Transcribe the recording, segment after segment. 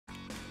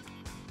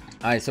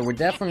Alright, so we're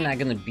definitely not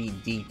gonna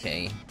beat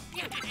DK.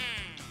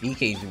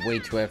 DK is way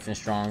too effing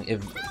strong.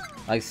 If,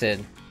 like I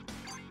said,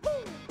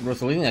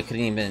 Rosalina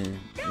couldn't even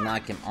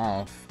knock him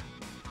off.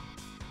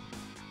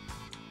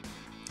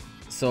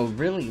 So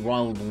really,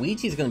 while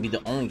Luigi's gonna be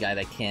the only guy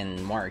that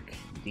can mark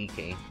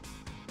DK.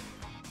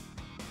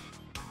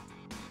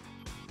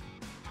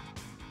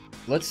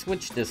 Let's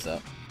switch this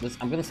up.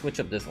 I'm gonna switch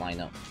up this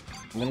lineup.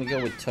 I'm gonna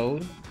go with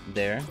Toad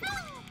there.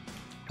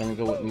 I'm gonna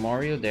go with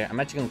Mario there. I'm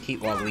actually gonna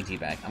keep Waluigi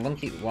back. I'm gonna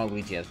keep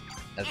Waluigi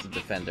as the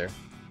defender.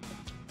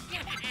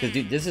 Because,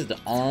 dude, this is the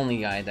only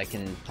guy that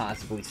can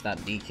possibly stop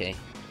DK.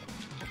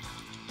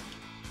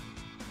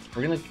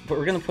 We're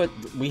gonna put.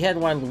 We had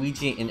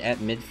Waluigi at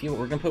midfield.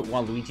 We're gonna put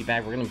Waluigi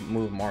back. We're gonna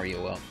move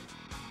Mario up.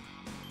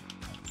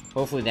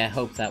 Hopefully that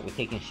helps out with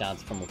taking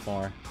shots from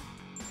afar.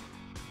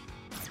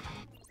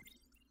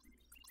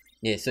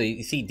 Yeah, so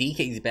you see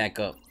DK's back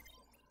up.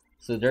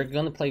 So they're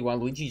gonna play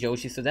Waluigi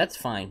Yoshi, so that's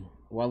fine.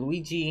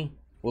 Waluigi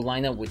will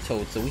line up with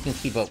Toad, so we can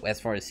keep up as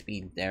far as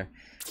speed there.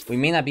 We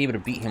may not be able to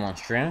beat him on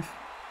strength.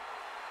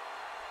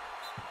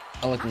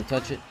 I'll let him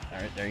touch it.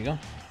 Alright, there you go.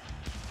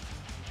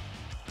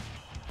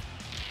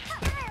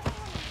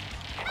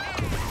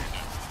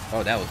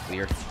 Oh, that was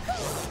weird.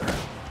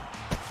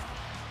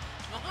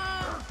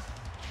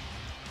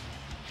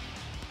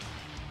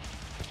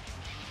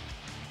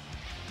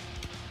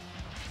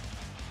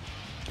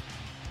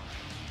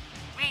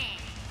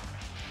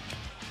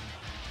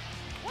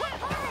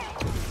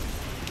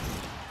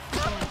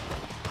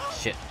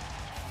 Shit.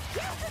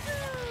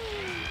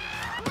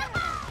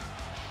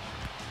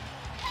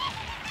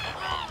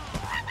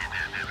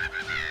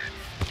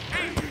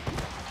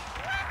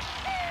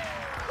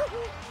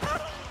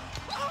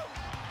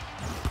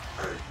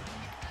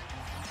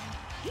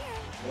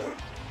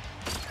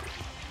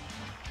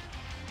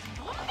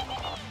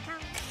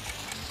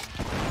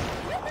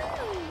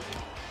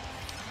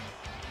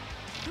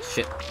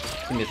 Shit.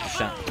 He missed the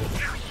shot.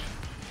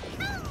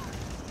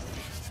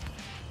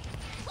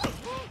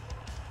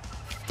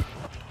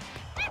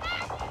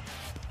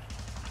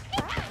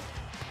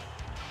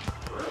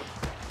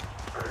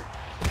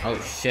 Oh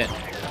shit.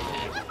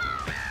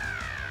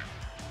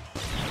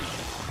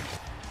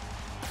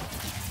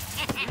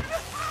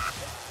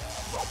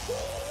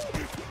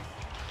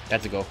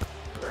 That's a go.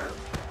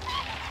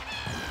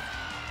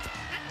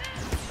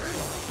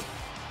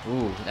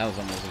 Ooh, that was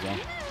almost a go.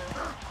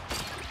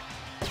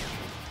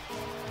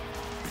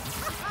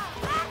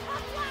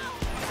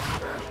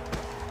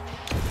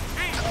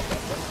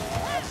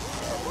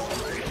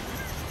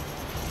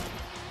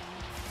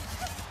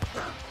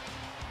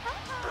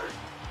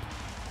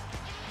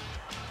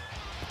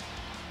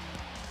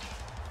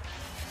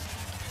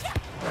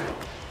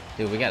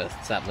 Dude, we gotta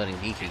stop letting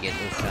DK get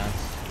those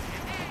shots.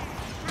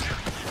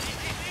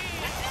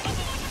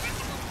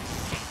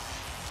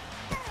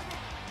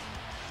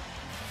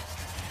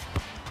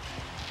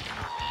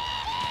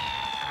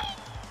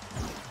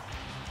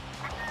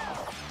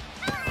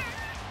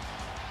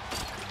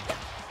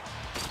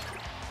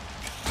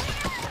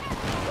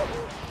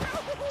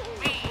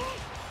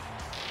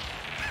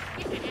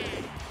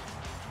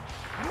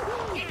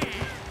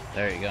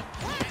 There you go.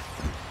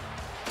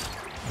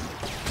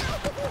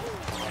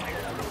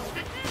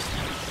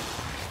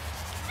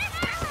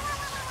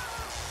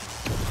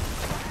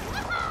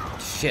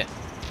 Shit.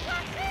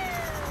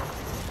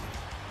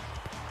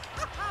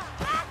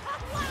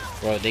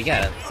 Bro, they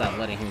gotta stop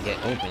letting him get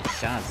open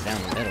shots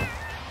down the middle.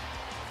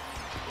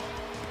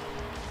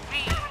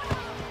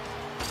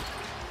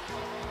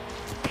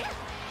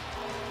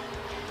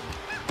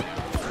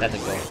 That's a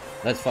goal.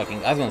 Let's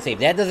fucking... I was gonna say, if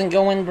that doesn't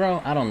go in,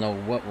 bro, I don't know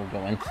what will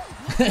go in.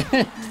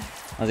 I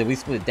was like, we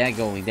split that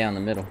goalie down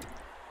the middle.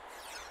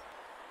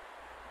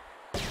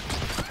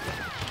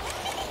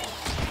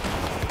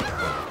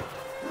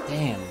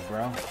 Damn,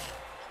 bro.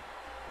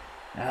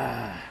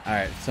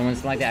 Alright, so when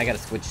it's like that, I gotta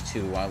switch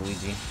to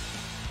Waluigi.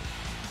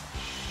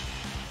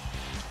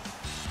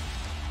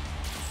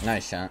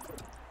 Nice shot.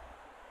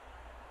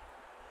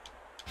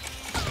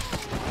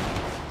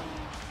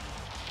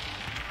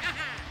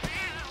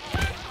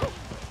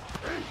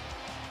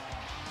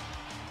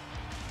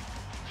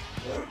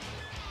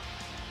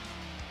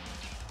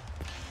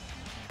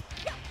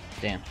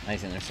 Damn,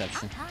 nice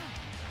interception.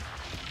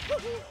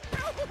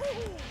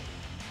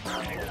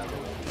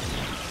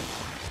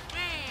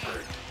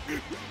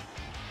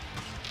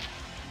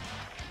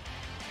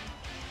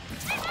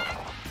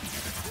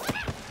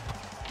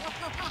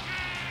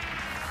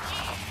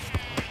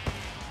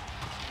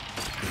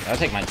 I'll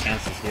take my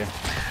chances here.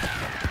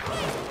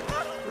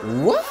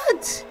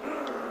 What?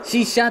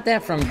 She shot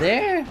that from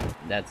there?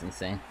 That's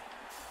insane.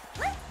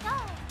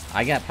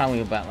 I got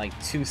probably about like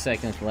 2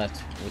 seconds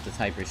left with this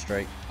hyper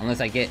strike. Unless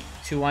I get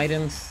 2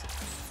 items,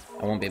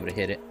 I won't be able to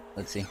hit it.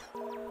 Let's see.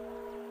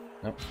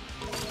 Nope.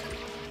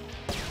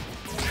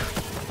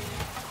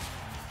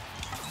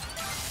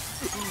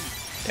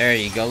 There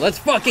you go. Let's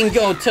fucking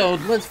go,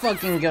 Toad. Let's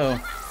fucking go.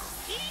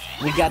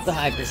 We got the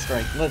hyper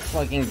strike. Let's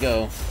fucking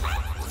go.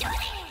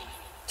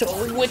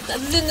 Toad with the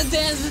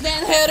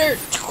Zinedine header.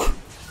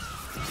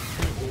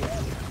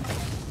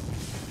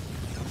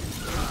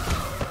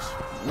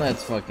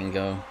 Let's fucking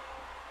go.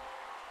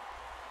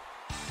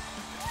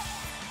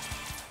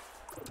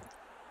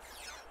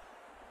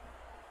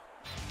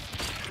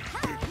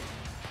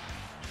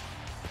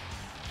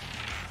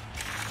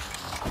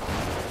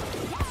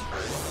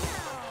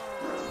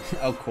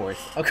 Of course.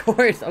 Of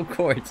course. Of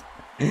course.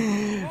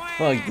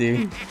 Fuck,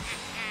 dude.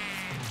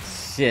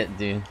 Shit,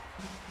 dude.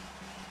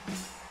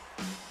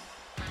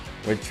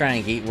 We're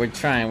trying, Geet. We're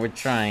trying.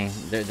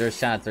 Their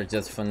shots are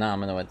just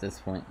phenomenal at this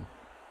point.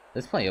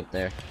 Let's play up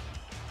there.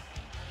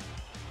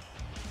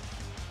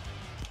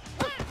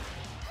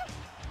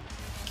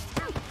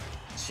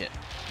 Shit.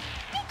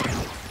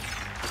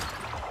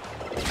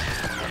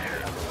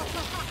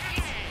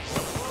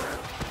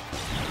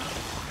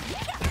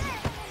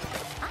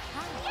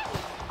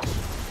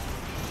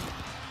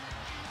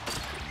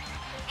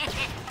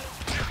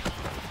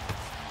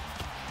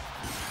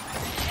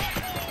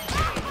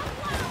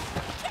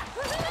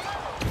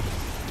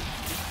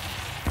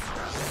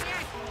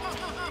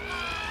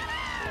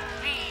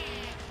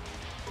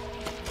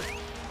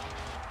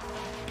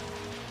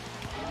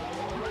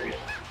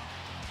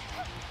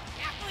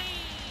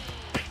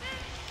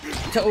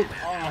 Toad!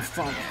 Oh,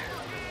 fuck.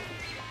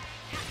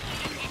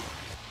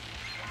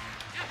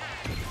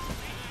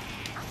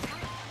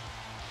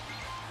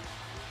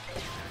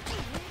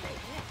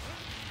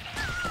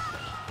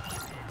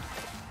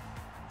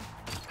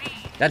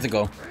 That's a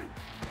go.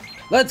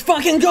 Let's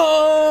fucking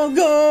go!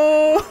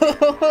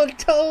 Go!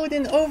 Toad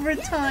in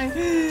overtime!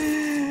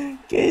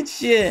 Good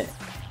shit.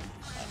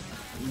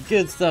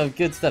 Good stuff,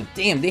 good stuff.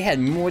 Damn, they had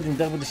more than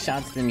double the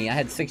shots than me. I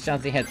had 6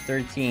 shots, they had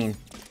 13.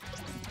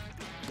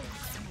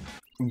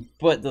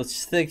 But those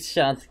 6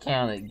 shots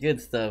counted.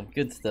 Good stuff,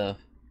 good stuff.